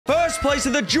first place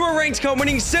of the duo ranked comp,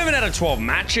 winning 7 out of 12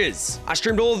 matches. I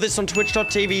streamed all of this on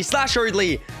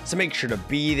twitch.tv/Oadley, so make sure to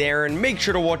be there and make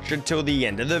sure to watch until the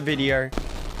end of the video.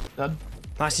 Dead.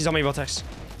 Nice, he's on me, Vortex.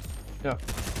 Yeah.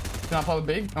 Can I play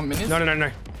big? I'm minis? No.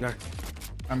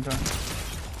 I'm trying.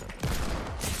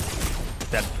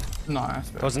 Dead. Nice.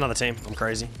 That was another team. I'm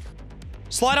crazy.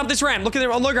 Slide up this ramp. Look at the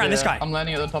low ground. This guy. I'm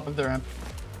landing at the top of the ramp.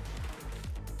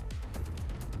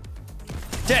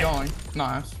 Dead. Going.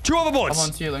 Nice. 2 overboards. I'm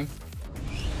on ceiling.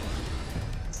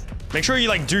 Make sure you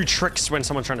like do tricks when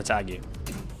someone's trying to tag you.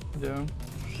 Yeah.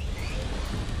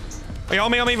 Are you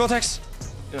on me, Vortex?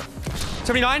 Yeah.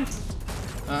 79.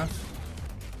 Nice.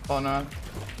 Oh no.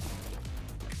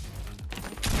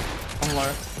 I'm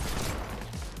low.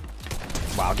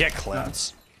 Wow, get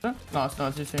clouds. No, it's not.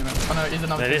 It's just him. Oh no, he's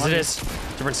another. It is.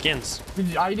 Different skins.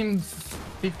 I hit him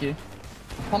 50.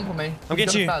 Pump on me. I'm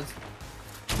getting you.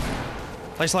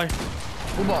 Play slow.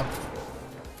 Full box.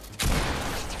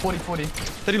 40.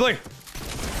 30 blue.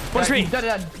 What is me?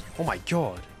 Dead. Oh my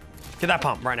god. Get that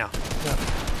pump right now. Yeah.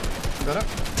 Got it.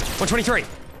 123.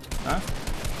 Nice.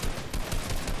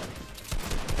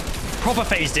 Proper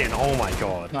phased in. Oh my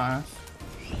god. Nice.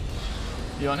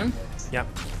 You on him? Yeah.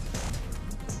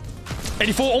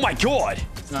 84. Oh my god.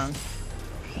 No.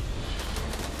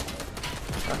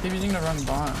 I keep using the run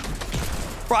by.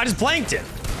 Bro, I just blanked it.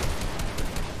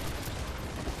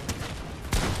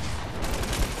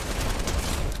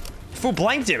 Full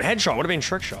blanked him. Headshot. Would have been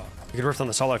trick shot. You could rift on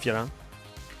the solo if you don't.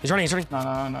 He's running. No,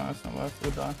 it's not worth it.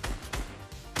 We'll die.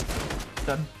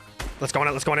 Dead. Let's go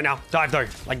on it now. Dive though.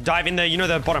 Like dive in the, you know,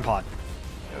 the bottom part.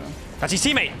 Yeah. That's his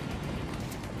teammate.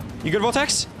 You good,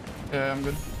 Vortex? Yeah, I'm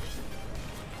good.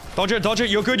 Dodge it.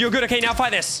 You're good. Okay, now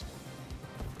fight this.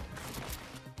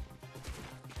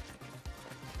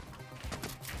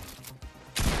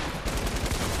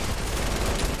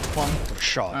 One. What a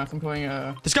shot. I'm pulling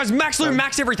This guy's max loot,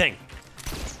 max everything.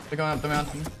 They're going up the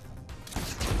mountain.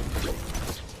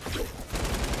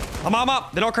 I'm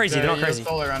up. They're not crazy. Yeah, They're not crazy.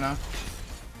 Solo right now.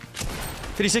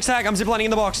 56 tag. I'm ziplining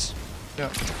in the box. Yeah.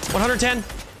 110. I'm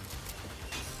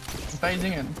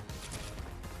phasing in.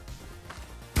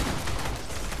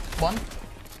 1.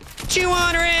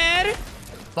 200.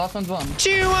 Last one's 1.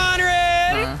 200.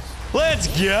 Nice. Let's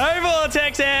go,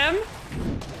 Vortex M.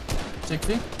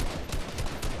 60.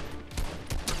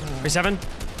 37.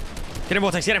 Get him,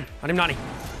 Vortex. Get him. I need him 90.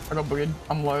 I got boogied.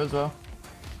 I'm low as well.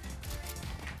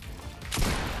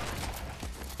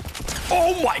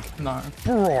 Oh my. No.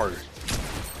 Bro.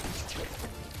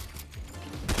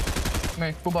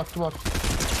 Me. Full box.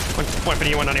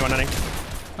 150, 190.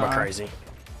 We're crazy.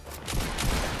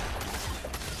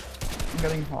 I'm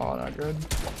getting hard, good.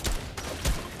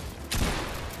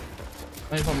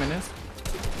 94 minutes.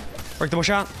 Break the bush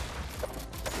out.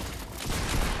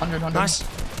 100. Nice.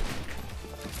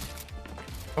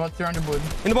 About 300 wood.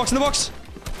 In the box.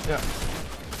 Yeah.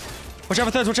 Watch out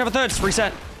for thirds.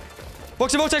 Reset.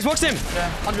 Box him.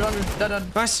 Yeah. 100.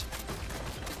 Dead. Nice.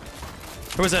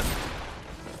 Who is it?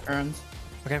 Aaron's.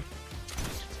 Okay.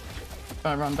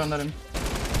 Don't run. Don't let him.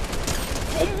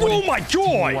 Oh my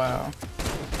god. Wow.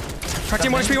 Cracked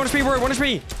him. 1 HP, bro. 1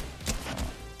 HP.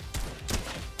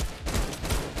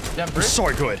 Yeah, We're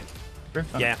so good.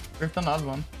 Rift on. Yeah. Rift on the other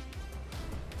one.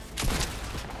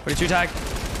 22 tag.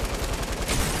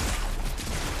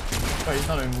 Oh, he's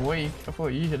not even weak. I thought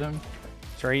you hit him.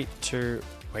 3, 2,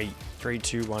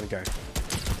 1, go.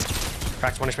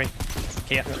 Cracked 1 HP.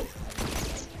 Here.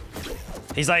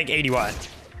 He's like 80 wide.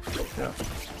 Yeah.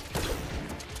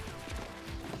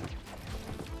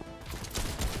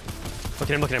 Look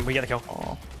at him. We get the kill.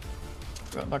 Oh.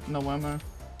 Got like no ammo.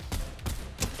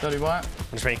 30 white.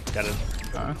 1 HP. Dead.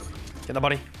 Nice. Get the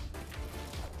body.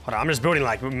 Hold on. I'm just building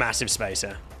like massive space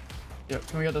here. Yep.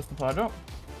 Can we get the supply drop?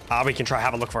 We can try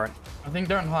have a look for it. I think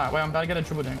they're on height. Wait, I'm about to get a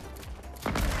triple dink.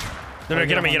 No,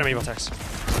 get on me, Vortex.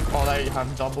 Oh, they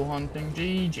have double hunting.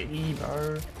 GG,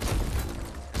 bro.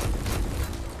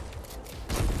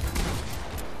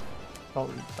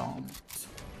 Holy dumb.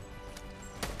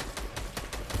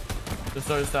 They're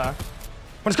so stacked.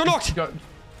 One's got knocked.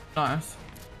 Nice.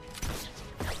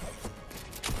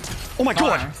 Oh my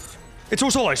god. Nice. It's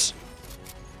all solos.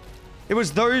 It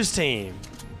was those team.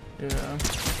 Yeah.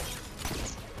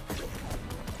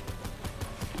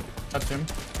 That's him.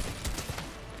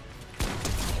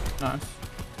 Nice.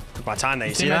 Took my time there,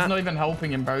 you see Teammate's that? not even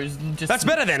helping him, bro. He's just That's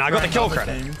better then. I got the kill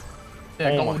credit. Team.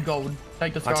 Yeah, Oh gold.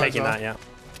 Take the scar. I'm taking as well. that, yeah.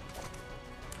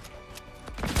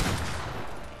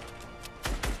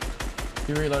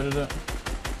 He reloaded it.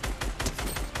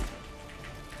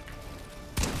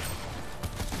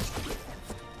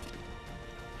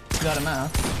 He's out of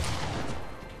math.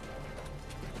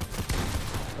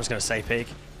 was gonna say peek.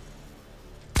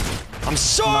 I'm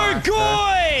so Nice,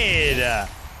 good!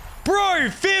 Bro,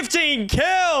 15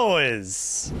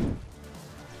 kills!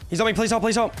 He's on me, please help,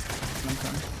 please help.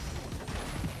 Okay.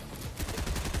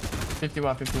 50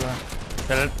 watt, 50 watt.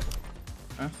 Did it.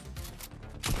 Huh?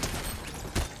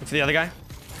 Look for the other guy.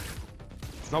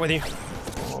 Not with you.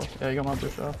 Oh, yeah, you got my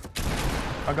bush off.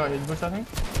 I got his bush, I think.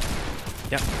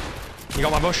 Yep. You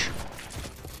got my bush.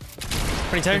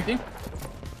 22. 50.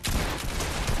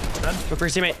 Dead. Look for your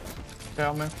teammate. Okay,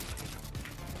 I'll move.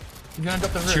 He's gonna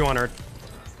drop the roof. 200.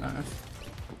 Nice.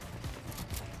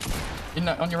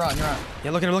 On your right, on your right.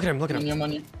 Yeah, look at him, look at him, look at him. On your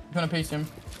money. You're gonna piece him.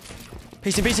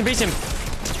 Piece him, piece him, piece him.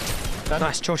 Dead.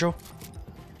 Nice, chill, chill.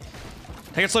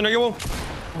 Take it slow, no, you will.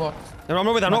 What? No, I'm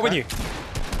not with you, I'm not with you.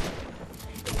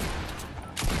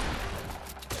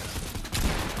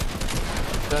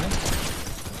 Dead.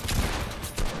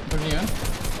 Putting you in.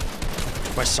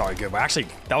 We're so good. We're actually,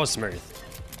 that was smooth.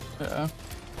 Yeah.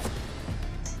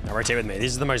 Now rotate with me.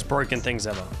 These are the most broken things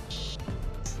ever.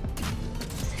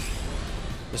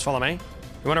 Just follow me.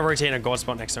 We want to rotate in a god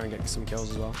spot next to her and get some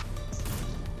kills as well.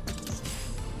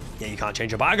 Yeah, you can't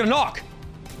change your bar. I got a knock!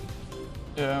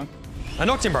 Yeah. I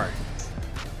knocked him, bro.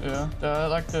 Yeah. I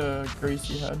like the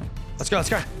greasy head. Let's go, let's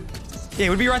go. Yeah, he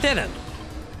would be right there then.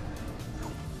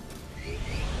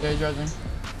 Yeah, he's rising.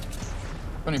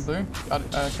 Funny blue. I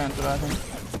can't do that, I think.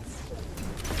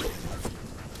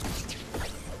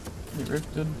 He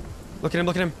rifted. Look at him,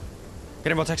 look at him.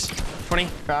 Get him, Vortex. 20.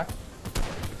 Crack.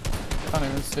 Can't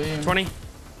even see him. 20.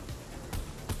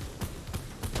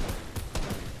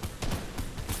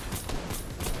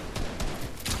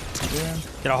 Yeah.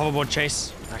 Get a hoverboard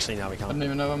chase. Actually, no, we I can't. didn't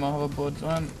even know where my hoverboards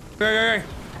went. Go, go, go.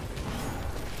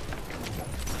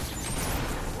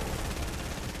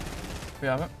 We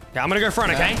have it. Yeah, I'm gonna go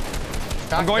front, okay?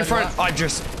 Crack, I'm going dirty front. one. I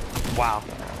just, wow.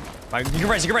 Right, you can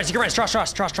race, you can race, you can race. Trust,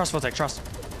 trust, trust, trust, Vortex, trust.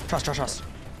 Trust, trust, trust.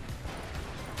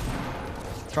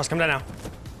 Trust, come down now.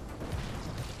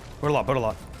 Put a lot, put a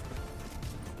lot.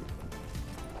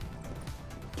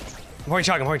 I'm holding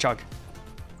chug, I'm holding chug.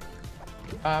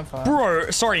 I'm fine.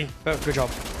 Bro, sorry, but good job.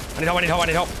 I need help, I need help, I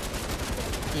need help.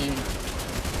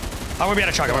 I won't be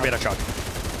able to chug, I won't be able to chug.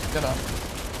 Get up.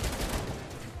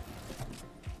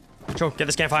 Sure, get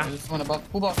this campfire. There's one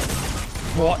above. Pull back.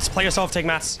 What? Play yourself, take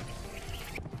mats.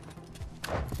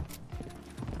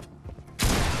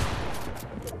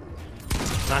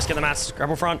 Nice, get the mats.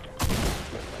 Grab front.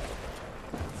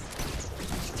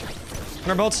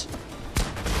 100 builds.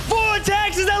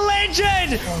 Vortex is a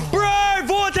legend! Bro,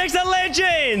 Vortex a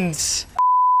legend!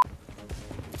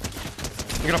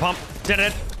 You're gonna pump. Dead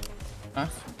it. Nice.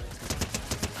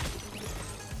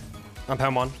 I'm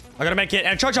pound one. I gotta make it.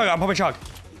 And chug, chug. I'm pumping chug.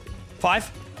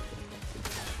 5.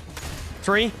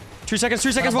 3. 2 seconds,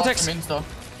 2 seconds, Vortex.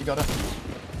 You got it.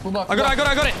 Pull back. I got it, I got it,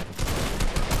 I got it.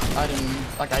 I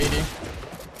didn't. Like 80.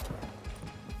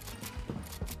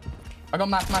 I got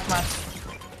math.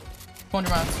 200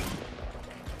 mats.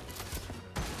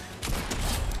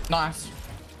 Nice.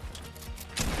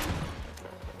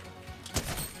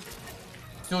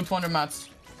 Still 200 mats.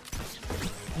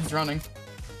 He's running.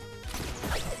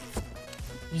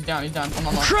 He's down. Come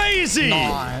on. Crazy!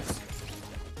 Nice.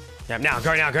 Yeah, now,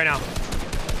 go now, go now.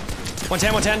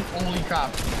 110, 110. Holy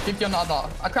crap. 50 on the other.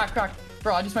 I crack.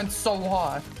 Bro, I just went so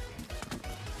high.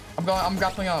 I'm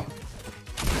grappling up.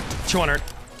 200.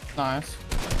 Nice.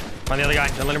 Find the other guy.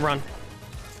 Don't let him run.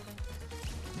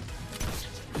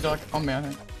 He's like on me, I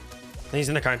think. He's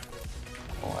in the cone.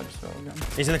 Oh, I just fell again.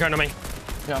 He's in the cone on me.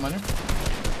 Yeah, I'm on you.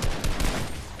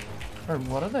 Bro,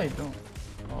 what are they doing?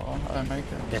 Oh, I don't make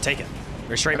it. Yeah, take it.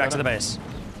 Go straight back to the base.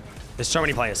 There's so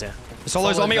many players here. The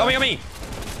solo's Solo on me, guy. on me, on me.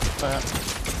 So, yeah.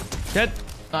 Dead.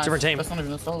 Nice. Different team. That's not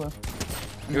even a solo.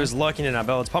 He was lurking in our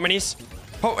builds. Pop minis.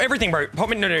 Pop everything, bro. Pop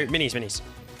no, minis.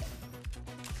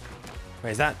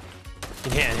 Wait, is that?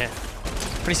 In here.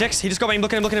 26. He just got me.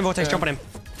 Look at him, Vortex. Yeah. Jump on him.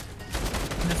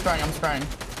 I'm spraying.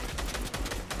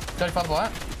 35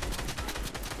 white.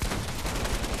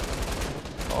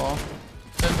 Oh.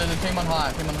 There's a team on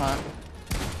high.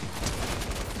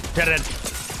 Dead.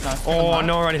 Nice. Oh,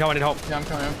 no, I need help. Yeah, I'm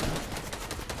coming.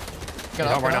 Get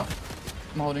Help up right now.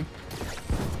 I'm holding.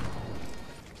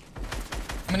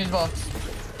 I'm in his box.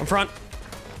 I'm front.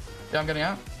 Yeah, I'm getting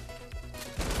out.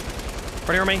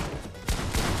 Ready on me.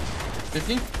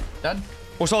 50. Dead.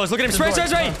 Oh, solos. Look at him. Spray.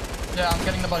 Yeah, I'm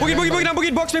getting the body. Boogie down.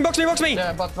 Boogie. Box me.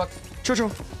 Yeah, box. Chill.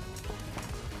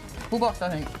 Full box, I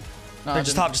think. No, Hey,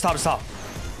 just top.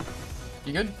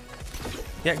 You good?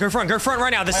 Yeah, go front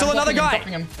right now. There's still I'm another dropping guy.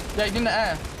 him. Yeah, he's in the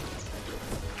air.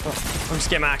 I'm just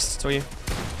getting maxed. It's all you.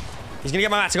 He's gonna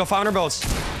get my mats. I got 500 builds.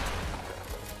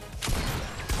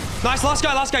 Nice, last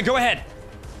guy. Go ahead.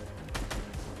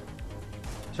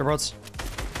 Go, Broads.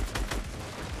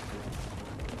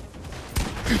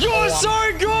 You're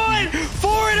so good!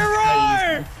 4 in a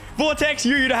row! Vortex,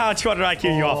 you know how 200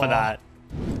 IQ you off of that.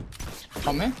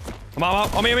 On me? Come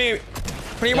on me.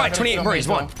 20 right, 28, bro, he's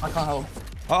one. I can't help.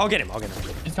 I'll get him.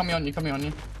 He's coming on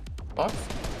you. Box.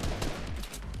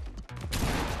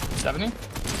 70.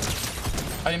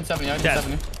 I him 70.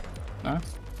 Nice.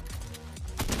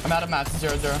 I'm out of mats.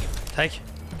 0-0. Take.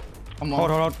 I'm low.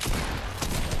 Hold.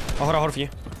 I'll hold it for you.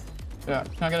 Yeah.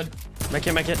 Can I get a...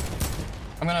 Make it.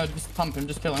 I'm gonna just pump him.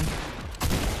 Just kill him.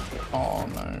 Oh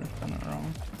no. Done it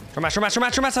wrong.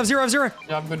 Rematch. Have 0.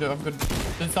 Yeah, I'm good.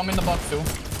 There's some in the box too.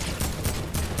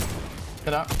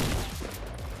 Get out.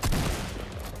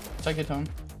 Take your time.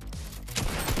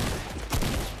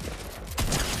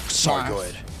 So nice.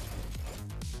 good.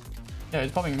 Yeah,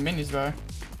 he's popping minis, bro.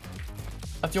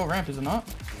 That's your ramp, is it not?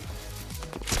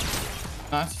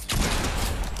 Nice.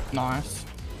 Nice.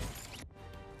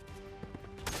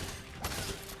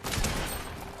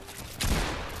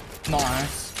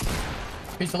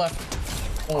 Piece of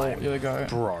left. Oh, here we go.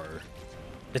 Bro.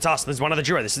 It's us. There's one other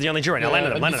duo. This is the only duo. Now land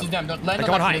on him. Land on Come on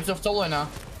him. high. He's off solo now.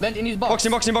 Land in his box.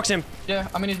 Box him. Yeah,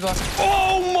 I'm in his box.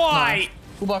 Oh my! Nice.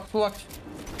 Full box.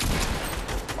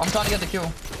 I'm trying to get the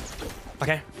kill.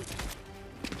 Okay.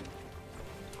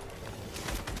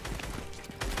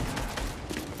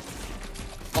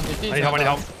 I need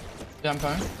help. Yeah, I'm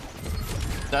coming.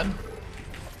 Dead.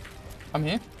 I'm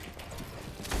here.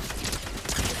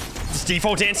 It's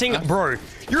default dancing? Nice. Bro,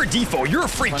 you're a default. You're a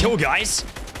free kill, guys.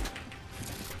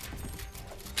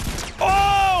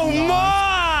 Oh nice.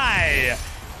 my!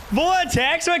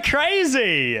 Vortex, we're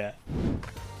crazy.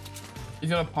 He's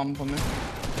got a pump on me.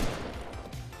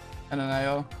 And an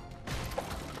AO.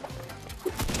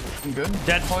 I'm good.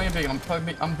 Dead. I'm pulling a big.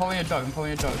 I'm pulling a jug.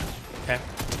 Okay.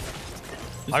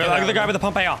 I got the guy with the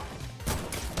pump AR.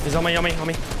 He's on me.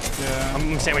 Yeah.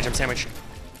 I'm sandwiched.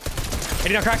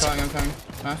 80 now cracks. I'm coming.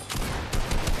 Nice.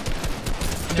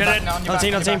 Get it. On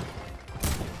team.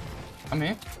 I'm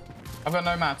here. I've got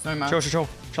no mats. Chill.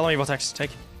 Show me Vortex.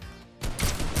 Take.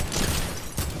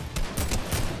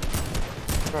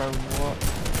 Bro, what?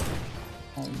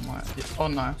 Oh my. Oh,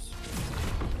 nice.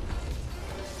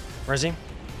 Where is he?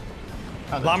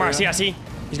 Oh, Llama, I see.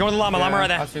 He's going with the llama. Yeah, Llama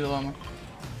right I there. see the llama.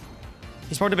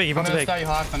 He's probably big. I'm gonna stay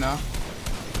high for now.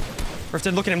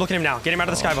 Rifted, look at him now. Get him out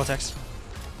of the sky, Vortex.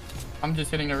 I'm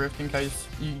just hitting the rift in case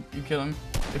you kill him.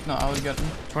 If not, I would get him.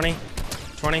 20.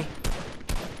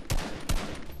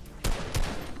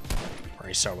 Bro,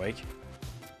 he's so weak.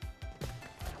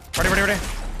 Ready.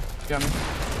 Got me.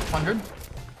 100.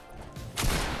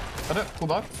 Got it. Full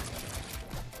box.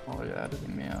 Oh yeah, it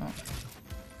didn't me out.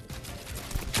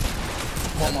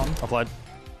 1-1. Upload.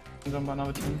 I'm done by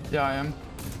another team. Yeah, I am.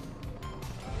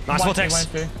 Nice Vortex.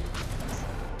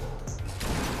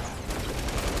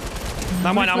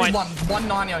 9-1.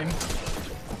 190 on him.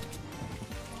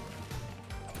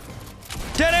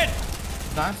 Get it!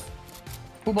 Nice.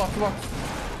 Full box.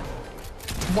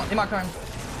 One in my cone.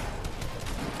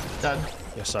 Dead.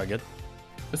 You're so good.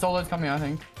 The solo's coming, I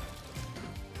think.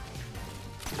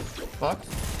 Box.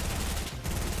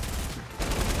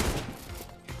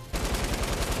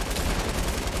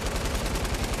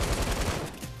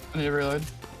 I need to reload.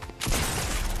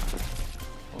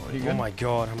 Oh, are you good? Oh my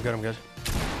god, I'm good.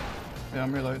 Yeah,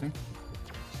 I'm reloading.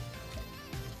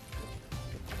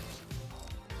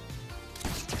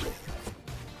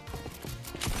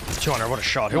 $200, what a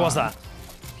shot. Who was that?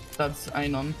 That's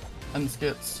Anon and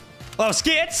Skits. Oh,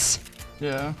 Skits!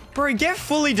 Yeah. Bro, get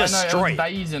fully destroyed. No,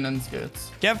 it was Basin and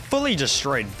Skits. Get fully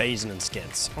destroyed, Basin and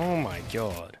Skits. Oh my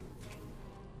god.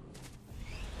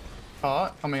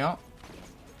 Heart coming up.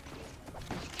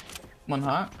 One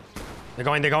heart. They're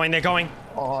going.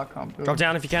 Oh, I can't build. Drop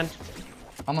down if you can.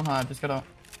 I'm on high, just get up.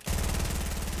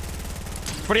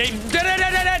 28.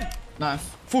 Dead. Nice.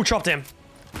 Full chopped him.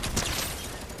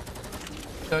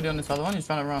 30 on this other one, he's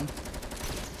trying to run.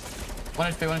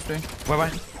 1 HP.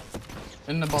 Where?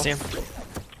 In the box. See him.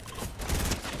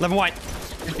 11 white.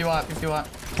 50 white.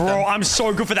 Bro, Dead. I'm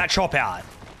so good for that chop out.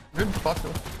 Good box.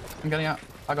 I'm getting out.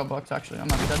 I got box actually. I'm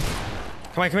not dead.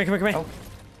 Come here. Oh.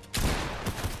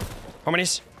 How many?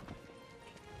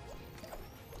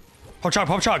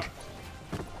 Pop chug.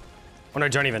 Oh no,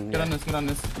 don't even. Get on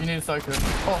this. You need to soak it.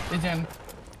 Oh, he's in.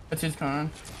 It's his turn.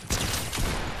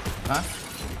 Nice.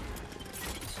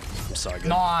 I'm so good.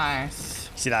 Nice.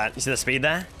 See that? You see the speed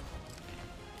there?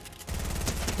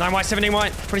 9 white, 17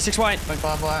 white, 26 white.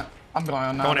 25 white. I'm going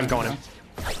on now. Go on him.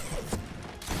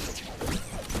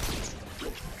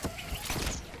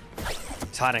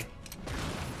 He's hiding.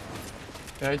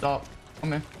 Yeah, he's up.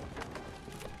 Come here.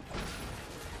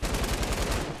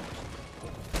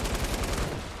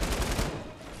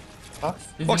 Box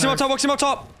him up top, box him up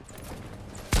top.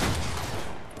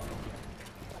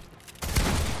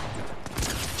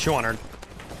 $200.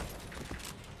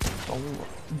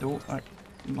 Like,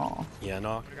 nah. Yeah,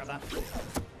 no. Grab that.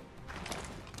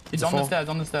 He's on the stairs,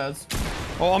 on the stairs.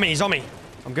 Oh, on me, he's on me.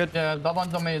 I'm good. Yeah, that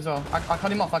one's on me as well. I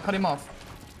cut him off,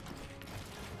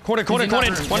 Cornered.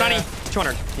 190, yeah.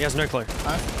 200. He has no clue.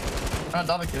 The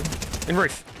other kid. In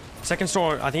roof. Second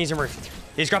store, I think he's in roof.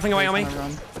 He's grappling away on me.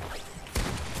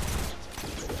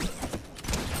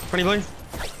 20 blue.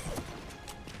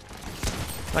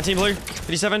 19 blue.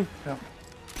 57. Yeah.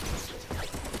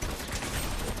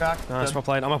 Crack. Nice, well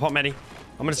played. I'm gonna pop Medi.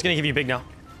 I'm just gonna give you big now.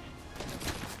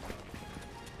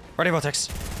 Ready, Vortex.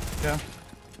 Yeah.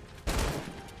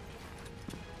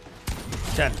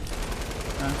 Dead.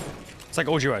 Yeah. It's like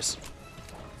all duos.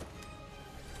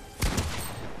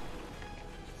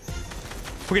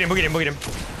 Boogied him.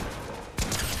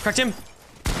 Cracked him.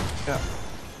 Yeah.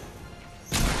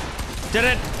 Did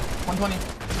it. 120.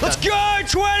 Let's go!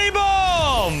 20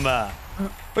 bomb!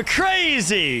 We're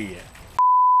crazy!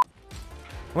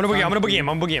 I'm gonna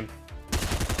boogie him.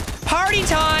 Party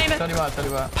time! Tell you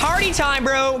what. Party time,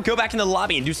 bro! Go back in the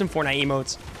lobby and do some Fortnite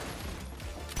emotes.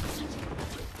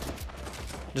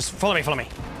 Just follow me. Look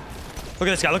at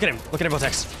this guy, look at him,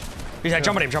 Vortex. He's like,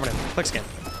 jump on him. Click skin.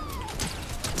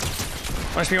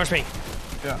 Watch me.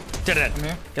 Yeah. Did it.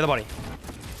 Get the body.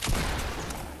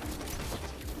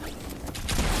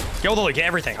 Get all the loot, get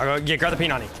everything. Grab the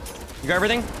P90. You got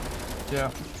everything?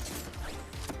 Yeah.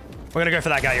 We're gonna go for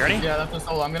that guy, you ready? Yeah, that's the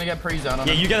solo. I'm gonna get pre-zone on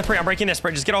him. You get the pre, I'm breaking this,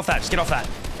 bro. Just get off that.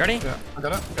 You ready? Yeah, I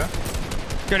got it. Okay.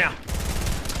 Go now.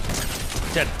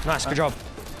 Dead. Nice, good job.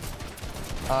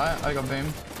 Alright, I got beam.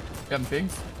 You having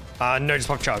pigs? No, just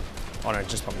pop chug. Oh no,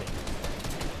 just pop me.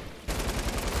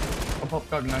 I'll pop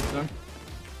chug next to him.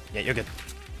 Yeah, you're good.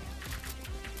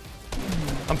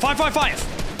 I'm 5.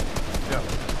 Yeah,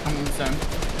 I'm the same.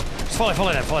 Just follow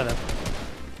them.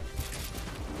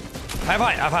 I have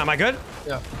height. Am I good?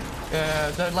 Yeah.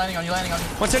 Yeah, they're landing on you.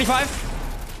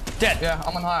 175. Dead. Yeah,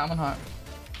 I'm on high.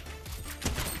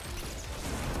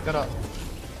 Get up.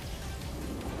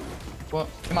 What?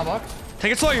 In my box?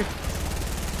 Take it slow.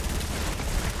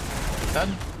 Dead?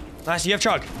 Nice, you have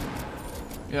chug.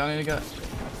 Yeah, I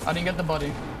didn't get the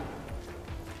body.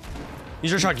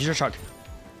 Use your chug.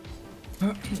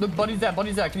 The body's there.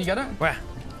 Can you get it? Where?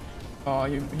 Oh,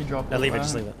 he dropped it. No, leave it,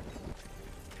 just leave it.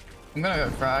 I'm gonna go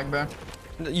frag, bro.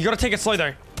 You gotta take it slow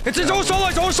though. It's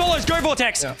all solos. Go,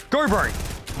 Vortex. Yeah. Go, bro.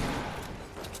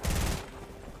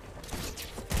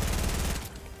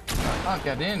 I can't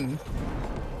get in.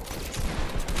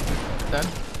 Dead?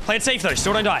 Play it safe though,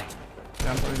 still don't die.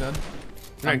 Yeah, I'm probably dead.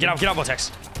 No, get up,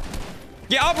 Vortex.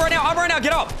 Get up right now,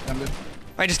 get up. Yeah, I'm good.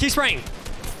 Alright, just keep spraying.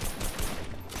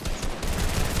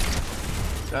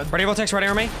 Dead. Ready, Vortex, right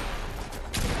here on me.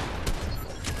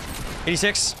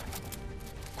 86.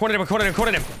 Cornered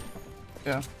him.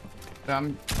 Yeah.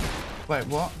 Wait,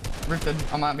 what? Rifted.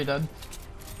 I might be dead.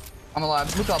 I'm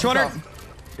alive. Look up. 200. Look up.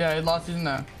 Yeah, he lost. He's in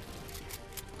there.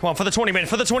 Come on, for the 20 win,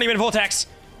 Vortex.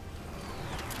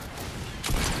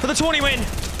 For the 20 win.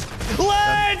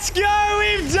 Let's go,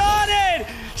 we've done it!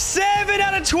 7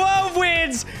 out of 12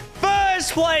 wins.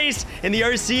 First place in the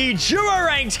OCE Duo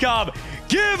Ranked Cup.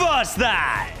 Give us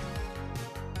that.